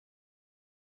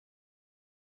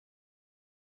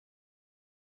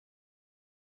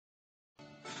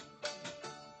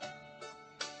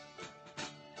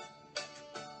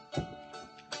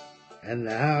And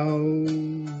now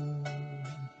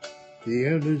the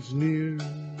end is near,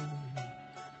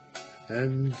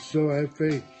 and so I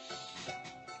face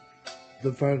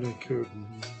the final curtain.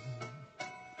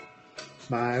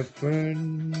 My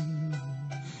friend,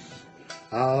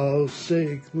 I'll say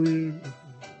it clear,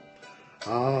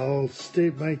 I'll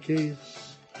state my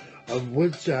case, of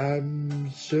which I'm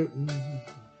certain.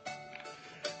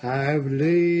 I've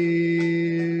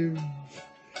lived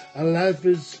a life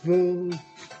is full,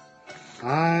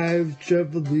 I've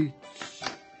traveled each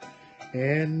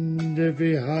and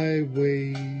every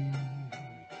highway,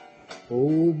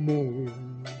 oh more,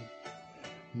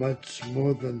 much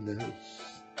more than this.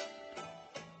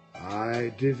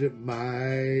 I did it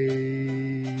my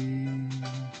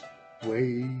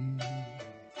way.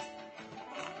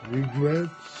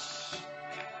 Regrets,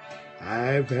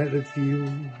 I've had a few,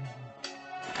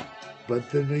 but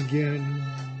then again,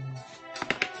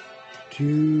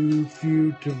 too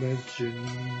few to mention.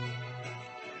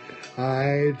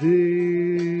 I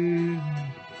did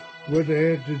what I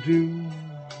had to do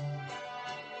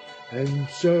and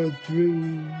saw it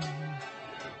through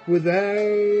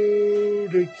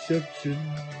without exception.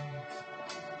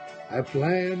 I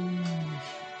planned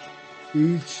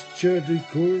each charted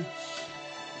course,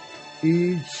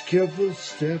 each careful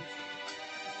step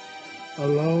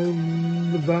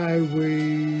along the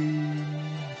byway,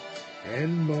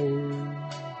 and more,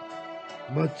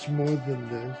 much more than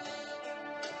this.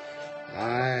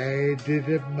 I did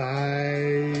it my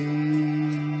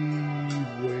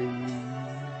way.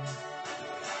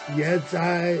 Yes,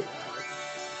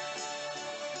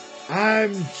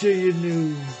 I'm sure you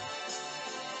knew,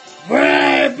 but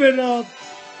I've been up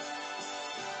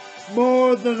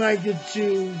more than I could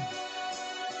chew.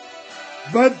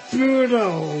 But through it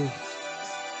all,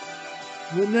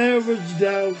 when there was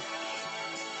doubt,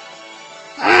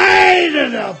 I ate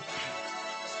it up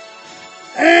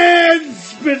and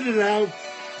spit it out.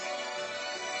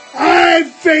 I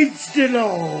faced it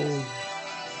all,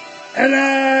 and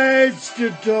I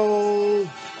stood tall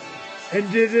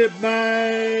and did it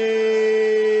my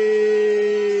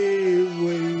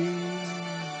way.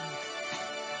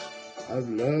 I've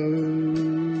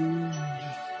loved,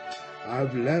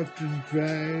 I've laughed and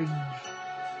cried,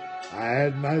 I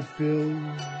had my fill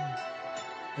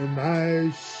and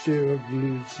my share of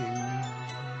losing.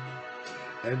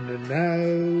 And now,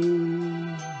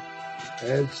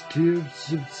 as tears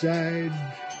subside,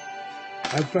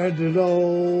 I find it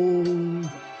all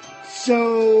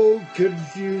so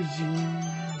confusing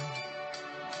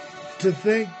to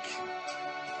think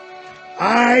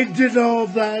I did all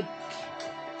that,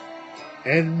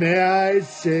 and may I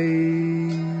say,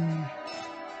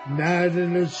 not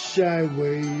in a shy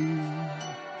way.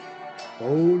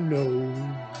 Oh no,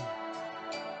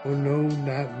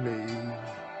 not me.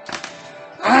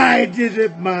 I did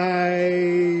it my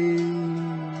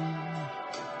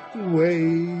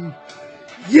way.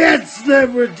 Yes, there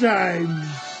were times,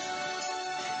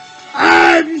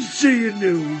 I'm sure you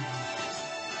knew,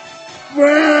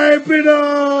 where I bit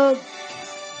off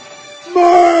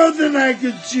more than I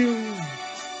could chew.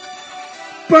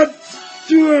 But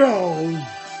through it all,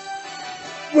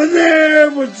 when there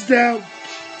was doubt,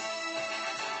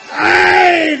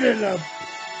 I ate it up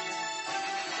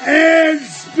and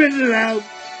spit it out.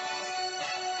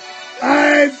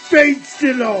 I faced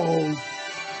it all,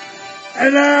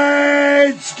 and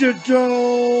I stood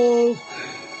tall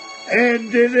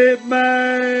and did it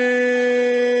my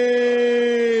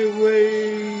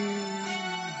way.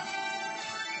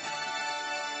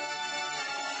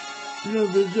 You know,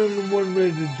 there's only one way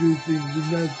to do things,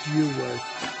 and that's your way.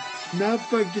 Not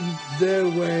fucking their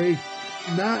way,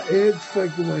 not his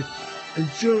fucking way, and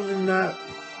surely not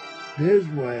his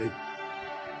way.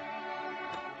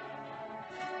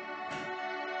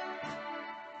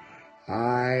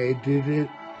 I did it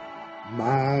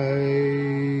my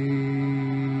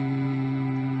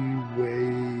way.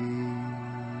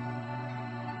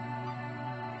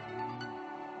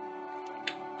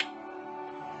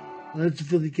 That's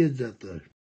for the kids out there.